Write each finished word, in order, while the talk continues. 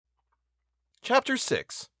Chapter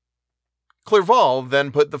 6. Clerval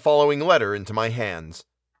then put the following letter into my hands.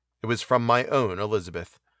 It was from my own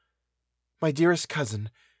Elizabeth. My dearest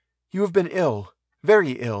cousin, you have been ill,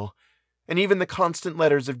 very ill, and even the constant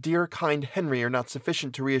letters of dear, kind Henry are not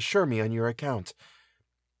sufficient to reassure me on your account.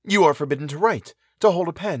 You are forbidden to write, to hold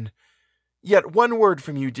a pen. Yet one word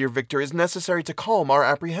from you, dear Victor, is necessary to calm our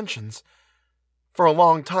apprehensions. For a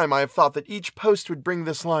long time I have thought that each post would bring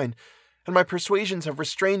this line, and my persuasions have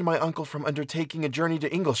restrained my uncle from undertaking a journey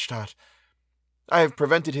to Ingolstadt. I have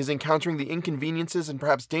prevented his encountering the inconveniences and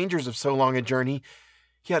perhaps dangers of so long a journey,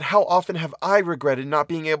 yet how often have I regretted not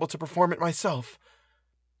being able to perform it myself.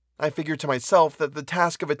 I figure to myself that the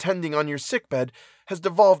task of attending on your sickbed has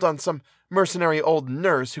devolved on some mercenary old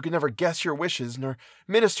nurse who can never guess your wishes nor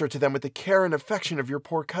minister to them with the care and affection of your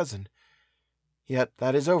poor cousin. Yet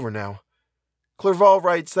that is over now. Clerval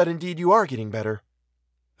writes that indeed you are getting better.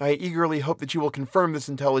 I eagerly hope that you will confirm this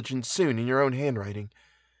intelligence soon in your own handwriting.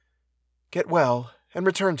 Get well and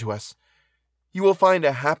return to us. You will find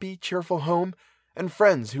a happy, cheerful home and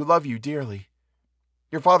friends who love you dearly.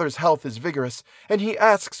 Your father's health is vigorous, and he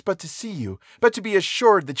asks but to see you, but to be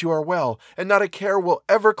assured that you are well, and not a care will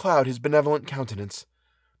ever cloud his benevolent countenance.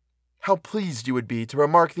 How pleased you would be to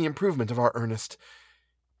remark the improvement of our Ernest.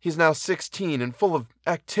 He is now 16 and full of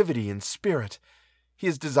activity and spirit. He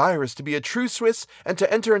is desirous to be a true Swiss and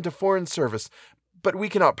to enter into foreign service, but we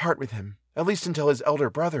cannot part with him, at least until his elder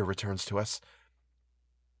brother returns to us.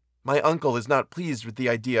 My uncle is not pleased with the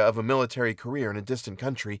idea of a military career in a distant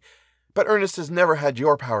country, but Ernest has never had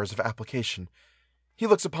your powers of application. He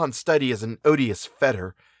looks upon study as an odious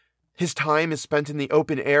fetter. His time is spent in the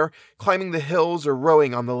open air, climbing the hills or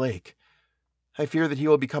rowing on the lake. I fear that he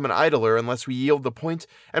will become an idler unless we yield the point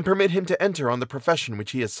and permit him to enter on the profession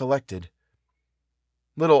which he has selected.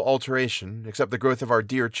 Little alteration, except the growth of our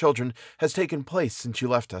dear children, has taken place since you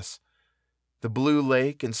left us. The blue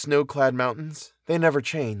lake and snow-clad mountains, they never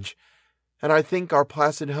change, and I think our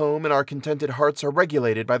placid home and our contented hearts are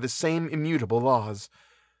regulated by the same immutable laws.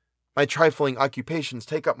 My trifling occupations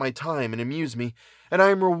take up my time and amuse me, and I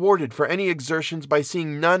am rewarded for any exertions by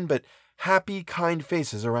seeing none but happy, kind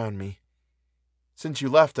faces around me. Since you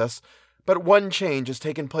left us, but one change has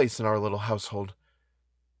taken place in our little household.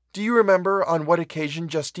 Do you remember on what occasion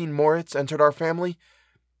Justine Moritz entered our family?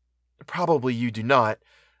 Probably you do not.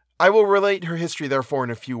 I will relate her history, therefore, in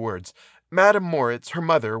a few words. Madame Moritz, her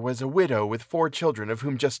mother, was a widow with 4 children, of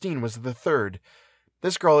whom Justine was the third.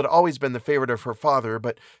 This girl had always been the favorite of her father,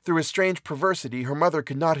 but through a strange perversity her mother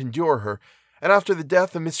could not endure her, and after the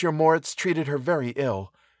death of Monsieur Moritz treated her very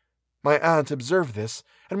ill. My aunt observed this,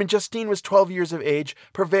 and when Justine was 12 years of age,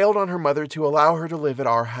 prevailed on her mother to allow her to live at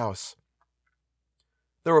our house.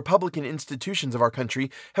 The republican institutions of our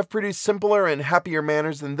country have produced simpler and happier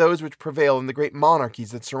manners than those which prevail in the great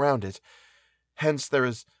monarchies that surround it. Hence there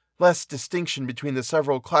is less distinction between the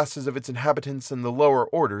several classes of its inhabitants and the lower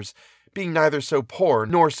orders, being neither so poor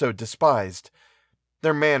nor so despised.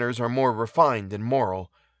 Their manners are more refined and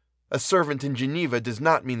moral. A servant in Geneva does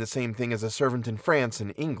not mean the same thing as a servant in France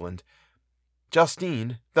and England.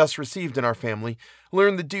 Justine, thus received in our family,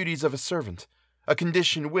 learned the duties of a servant, a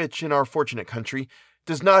condition which, in our fortunate country,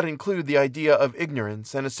 does not include the idea of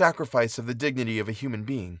ignorance and a sacrifice of the dignity of a human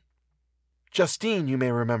being. Justine, you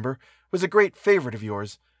may remember, was a great favorite of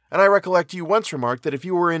yours, and I recollect you once remarked that if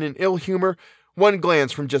you were in an ill humor, one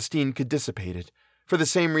glance from Justine could dissipate it, for the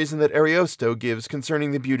same reason that Ariosto gives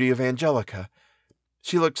concerning the beauty of Angelica.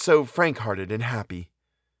 She looked so frank-hearted and happy.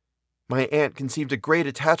 My aunt conceived a great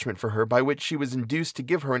attachment for her, by which she was induced to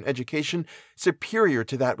give her an education superior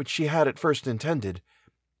to that which she had at first intended.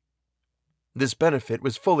 This benefit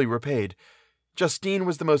was fully repaid. Justine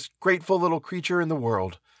was the most grateful little creature in the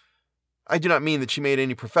world. I do not mean that she made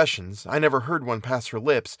any professions. I never heard one pass her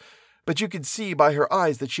lips, but you could see by her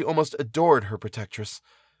eyes that she almost adored her protectress.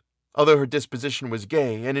 Although her disposition was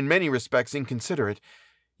gay, and in many respects inconsiderate,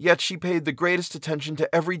 yet she paid the greatest attention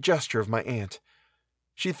to every gesture of my aunt.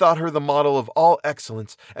 She thought her the model of all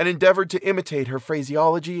excellence, and endeavored to imitate her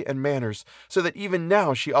phraseology and manners, so that even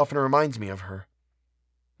now she often reminds me of her.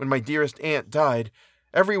 When my dearest aunt died,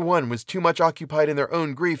 every one was too much occupied in their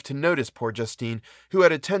own grief to notice poor Justine, who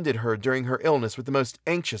had attended her during her illness with the most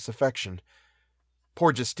anxious affection.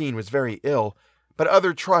 Poor Justine was very ill, but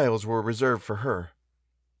other trials were reserved for her.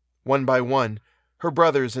 One by one, her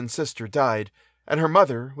brothers and sister died, and her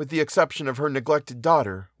mother, with the exception of her neglected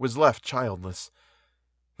daughter, was left childless.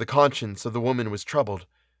 The conscience of the woman was troubled.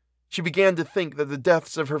 She began to think that the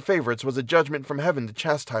deaths of her favorites was a judgment from heaven to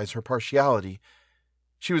chastise her partiality.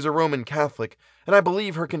 She was a Roman Catholic, and I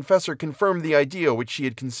believe her confessor confirmed the idea which she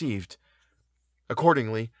had conceived.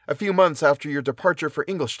 Accordingly, a few months after your departure for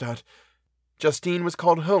Ingolstadt, Justine was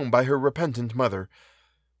called home by her repentant mother.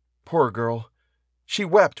 Poor girl. She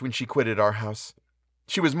wept when she quitted our house.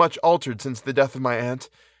 She was much altered since the death of my aunt.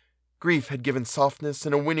 Grief had given softness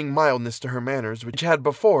and a winning mildness to her manners, which had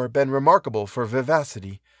before been remarkable for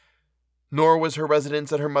vivacity. Nor was her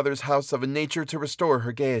residence at her mother's house of a nature to restore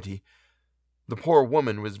her gaiety. The poor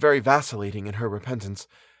woman was very vacillating in her repentance.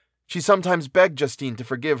 She sometimes begged Justine to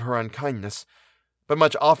forgive her unkindness, but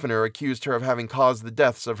much oftener accused her of having caused the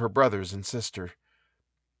deaths of her brothers and sister.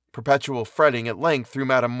 Perpetual fretting at length threw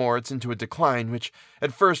Madame Moritz into a decline which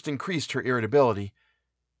at first increased her irritability,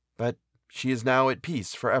 but she is now at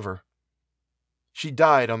peace forever. She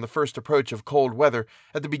died on the first approach of cold weather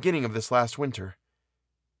at the beginning of this last winter.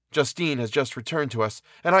 Justine has just returned to us,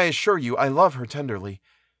 and I assure you I love her tenderly.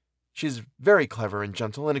 She is very clever and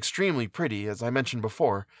gentle and extremely pretty, as I mentioned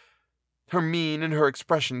before. Her mien and her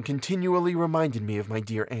expression continually reminded me of my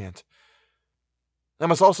dear aunt. I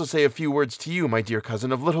must also say a few words to you, my dear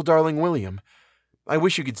cousin, of little darling William. I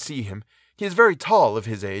wish you could see him. He is very tall of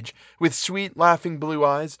his age, with sweet, laughing blue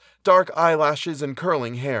eyes, dark eyelashes, and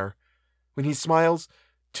curling hair. When he smiles,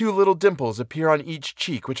 2 little dimples appear on each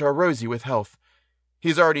cheek, which are rosy with health. He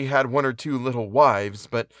has already had 1 or 2 little wives,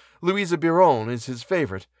 but Louisa Biron is his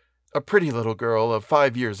favorite, a pretty little girl of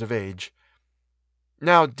 5 years of age.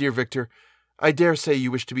 Now, dear Victor, I dare say you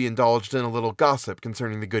wish to be indulged in a little gossip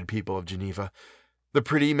concerning the good people of Geneva. The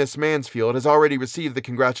pretty Miss Mansfield has already received the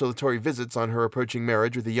congratulatory visits on her approaching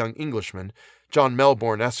marriage with a young Englishman, John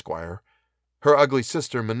Melbourne, Esquire. Her ugly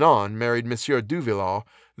sister Manon married Monsieur Duvillard,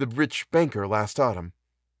 the rich banker, last autumn.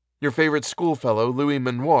 Your favorite schoolfellow, Louis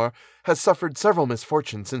Manoir, has suffered several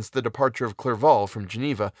misfortunes since the departure of Clerval from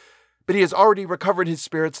Geneva, but he has already recovered his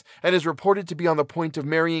spirits and is reported to be on the point of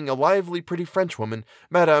marrying a lively, pretty Frenchwoman,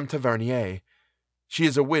 Madame Tavernier. She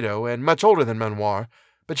is a widow and much older than Manoir,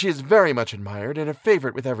 but she is very much admired and a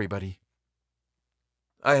favorite with everybody.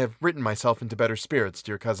 I have written myself into better spirits,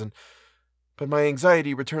 dear cousin, but my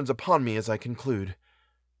anxiety returns upon me as I conclude.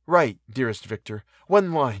 Write, dearest Victor,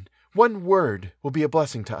 1 line, 1 word will be a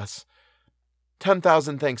blessing to us.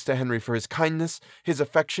 10,000 thanks to Henry for his kindness, his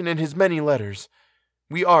affection, and his many letters.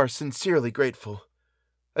 We are sincerely grateful.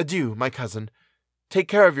 Adieu, my cousin. Take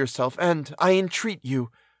care of yourself, and, I entreat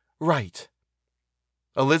you, write.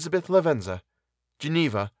 Elizabeth Lavenza,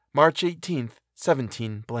 Geneva, March 18th,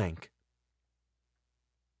 17 blank.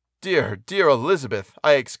 Dear, dear Elizabeth,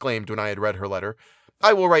 I exclaimed when I had read her letter.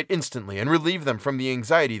 I will write instantly and relieve them from the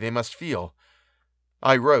anxiety they must feel.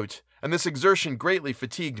 I wrote, and this exertion greatly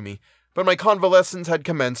fatigued me, but my convalescence had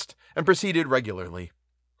commenced and proceeded regularly.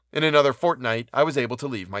 In another fortnight, I was able to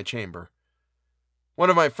leave my chamber. One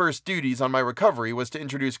of my first duties on my recovery was to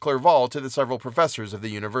introduce Clerval to the several professors of the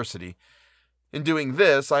university. In doing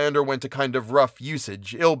this, I underwent a kind of rough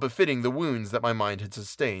usage, ill-befitting the wounds that my mind had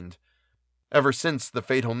sustained. Ever since the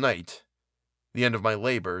fatal night, the end of my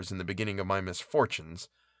labors and the beginning of my misfortunes,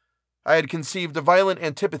 I had conceived a violent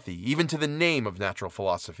antipathy even to the name of natural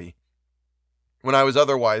philosophy. When I was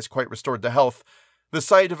otherwise quite restored to health, the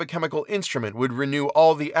sight of a chemical instrument would renew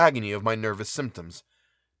all the agony of my nervous symptoms.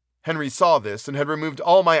 Henry saw this and had removed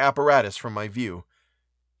all my apparatus from my view.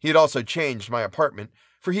 He had also changed my apartment,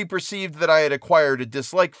 for he perceived that I had acquired a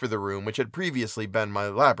dislike for the room which had previously been my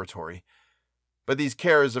laboratory. But these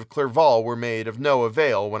cares of Clerval were made of no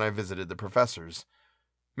avail when I visited the professors.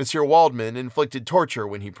 Monsieur Waldman inflicted torture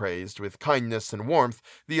when he praised, with kindness and warmth,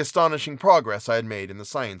 the astonishing progress I had made in the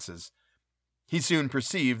sciences. He soon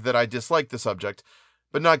perceived that I disliked the subject,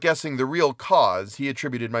 but not guessing the real cause, he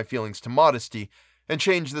attributed my feelings to modesty, and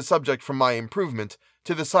changed the subject from my improvement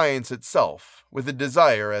to the science itself, with a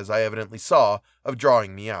desire, as I evidently saw, of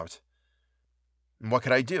drawing me out. And what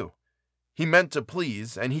could I do? He meant to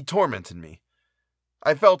please, and he tormented me.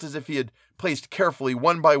 I felt as if he had placed carefully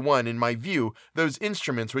 1 by 1 in my view those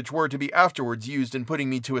instruments which were to be afterwards used in putting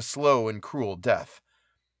me to a slow and cruel death.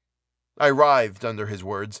 I writhed under his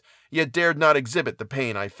words, yet dared not exhibit the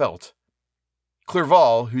pain I felt.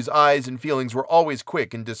 Clerval, whose eyes and feelings were always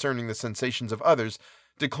quick in discerning the sensations of others,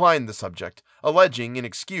 declined the subject, alleging in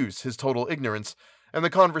excuse his total ignorance, and the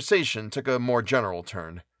conversation took a more general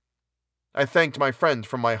turn. I thanked my friend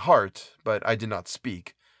from my heart, but I did not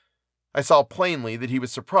speak. I saw plainly that he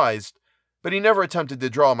was surprised, but he never attempted to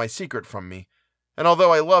draw my secret from me, and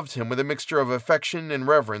although I loved him with a mixture of affection and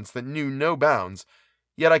reverence that knew no bounds,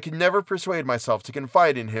 yet I could never persuade myself to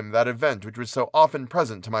confide in him that event which was so often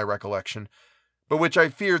present to my recollection, but which I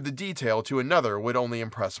feared the detail to another would only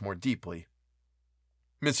impress more deeply.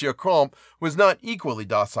 Monsieur Comte was not equally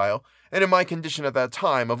docile, and in my condition at that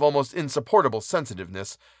time of almost insupportable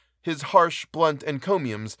sensitiveness, his harsh, blunt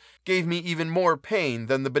encomiums gave me even more pain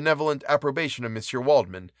than the benevolent approbation of Monsieur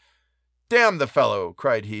Waldman. "Damn the fellow!"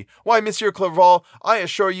 cried he. "Why, Monsieur Clerval, I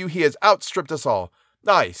assure you he has outstripped us all.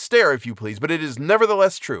 Aye, stare if you please, but it is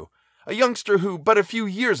nevertheless true. A youngster who but a few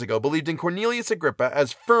years ago believed in Cornelius Agrippa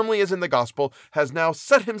as firmly as in the gospel has now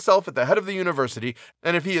set himself at the head of the university,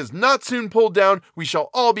 and if he is not soon pulled down, we shall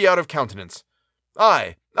all be out of countenance.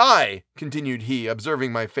 Aye, aye," continued he,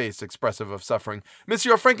 observing my face expressive of suffering,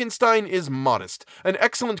 "Monsieur Frankenstein is modest, an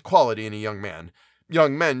excellent quality in a young man.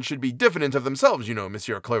 Young men should be diffident of themselves, you know,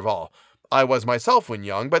 Monsieur Clerval. I was myself when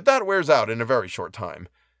young, but that wears out in a very short time."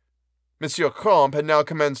 Monsieur Cromp had now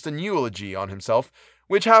commenced an eulogy on himself,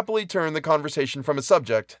 which happily turned the conversation from a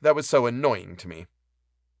subject that was so annoying to me.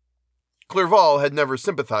 Clerval had never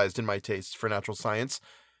sympathized in my tastes for natural science,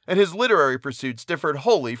 and his literary pursuits differed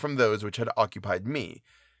wholly from those which had occupied me.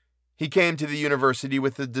 He came to the university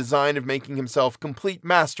with the design of making himself complete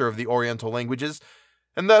master of the Oriental languages,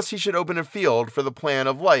 and thus he should open a field for the plan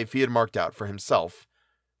of life he had marked out for himself.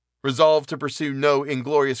 Resolved to pursue no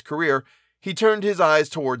inglorious career, he turned his eyes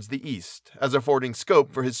towards the east, as affording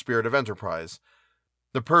scope for his spirit of enterprise.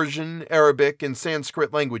 The Persian, Arabic, and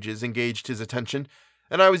Sanskrit languages engaged his attention,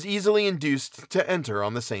 and I was easily induced to enter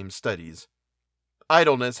on the same studies.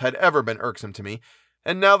 Idleness had ever been irksome to me,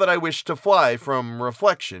 and now that I wished to fly from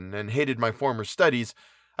reflection and hated my former studies,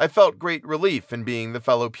 I felt great relief in being the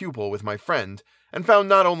fellow pupil with my friend, and found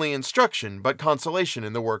not only instruction but consolation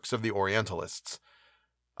in the works of the Orientalists.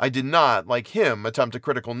 I did not, like him, attempt a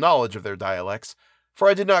critical knowledge of their dialects, for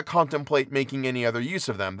I did not contemplate making any other use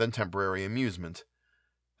of them than temporary amusement.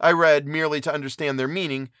 I read merely to understand their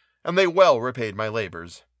meaning, and they well repaid my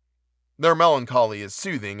labors. Their melancholy is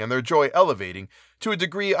soothing, and their joy elevating, to a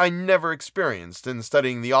degree I never experienced in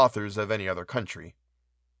studying the authors of any other country.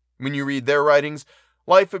 When you read their writings,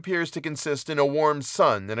 life appears to consist in a warm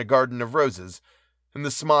sun and a garden of roses, in the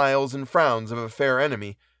smiles and frowns of a fair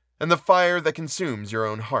enemy, and the fire that consumes your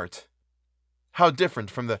own heart. How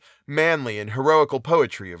different from the manly and heroical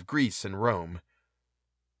poetry of Greece and Rome.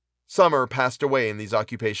 Summer passed away in these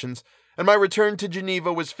occupations, and my return to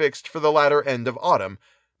Geneva was fixed for the latter end of autumn,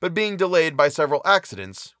 but being delayed by several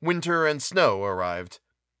accidents, winter and snow arrived.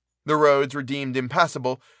 The roads were deemed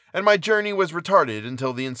impassable, and my journey was retarded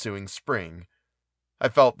until the ensuing spring. I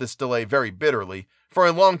felt this delay very bitterly, for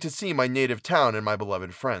I longed to see my native town and my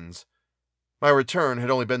beloved friends. My return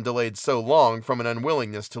had only been delayed so long from an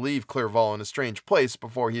unwillingness to leave Clerval in a strange place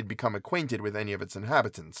before he had become acquainted with any of its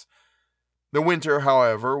inhabitants. The winter,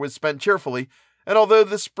 however, was spent cheerfully, and although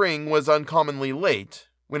the spring was uncommonly late,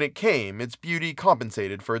 when it came, its beauty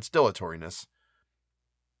compensated for its dilatoriness.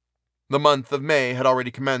 The month of May had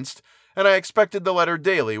already commenced, and I expected the letter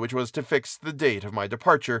daily which was to fix the date of my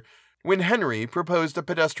departure, when Henry proposed a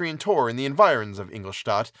pedestrian tour in the environs of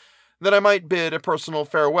Ingolstadt, that I might bid a personal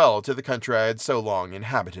farewell to the country I had so long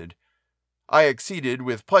inhabited. I acceded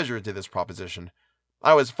with pleasure to this proposition.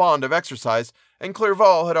 I was fond of exercise, and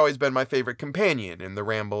Clerval had always been my favorite companion in the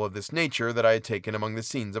ramble of this nature that I had taken among the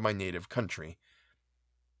scenes of my native country.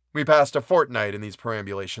 We passed a fortnight in these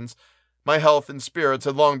perambulations. My health and spirits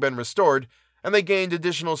had long been restored, and they gained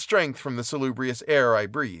additional strength from the salubrious air I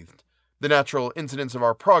breathed, the natural incidents of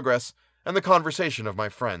our progress, and the conversation of my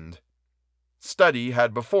friend. Study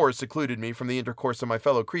had before secluded me from the intercourse of my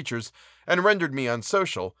fellow creatures, and rendered me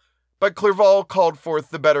unsocial, but Clerval called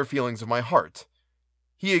forth the better feelings of my heart.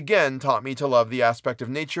 He again taught me to love the aspect of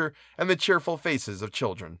nature and the cheerful faces of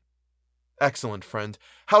children. Excellent friend,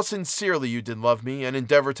 how sincerely you did love me, and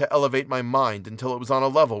endeavor to elevate my mind until it was on a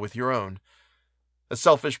level with your own. A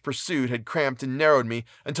selfish pursuit had cramped and narrowed me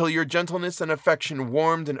until your gentleness and affection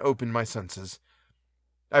warmed and opened my senses.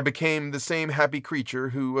 I became the same happy creature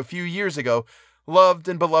who, a few years ago, loved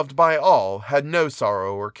and beloved by all, had no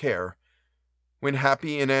sorrow or care. When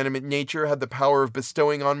happy, inanimate nature had the power of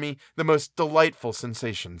bestowing on me the most delightful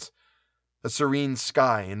sensations. A serene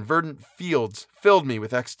sky and verdant fields filled me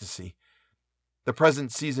with ecstasy. The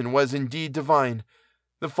present season was indeed divine.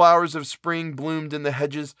 The flowers of spring bloomed in the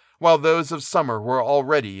hedges, while those of summer were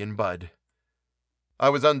already in bud. I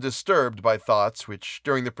was undisturbed by thoughts which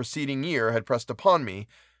during the preceding year had pressed upon me,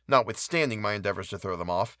 notwithstanding my endeavors to throw them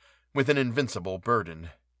off, with an invincible burden.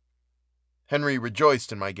 Henry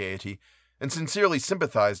rejoiced in my gaiety, and sincerely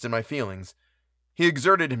sympathized in my feelings. He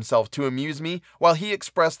exerted himself to amuse me, while he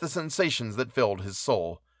expressed the sensations that filled his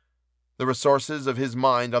soul. The resources of his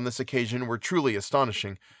mind on this occasion were truly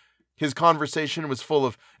astonishing. His conversation was full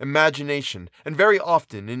of imagination, and very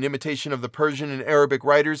often, in imitation of the Persian and Arabic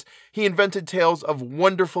writers, he invented tales of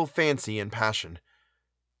wonderful fancy and passion.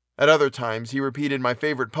 At other times he repeated my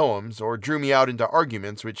favorite poems, or drew me out into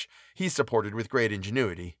arguments which he supported with great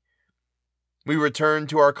ingenuity. We returned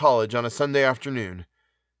to our college on a Sunday afternoon.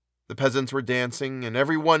 The peasants were dancing, and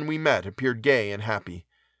every one we met appeared gay and happy.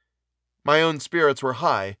 My own spirits were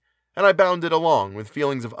high, and I bounded along with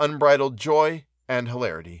feelings of unbridled joy and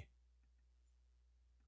hilarity.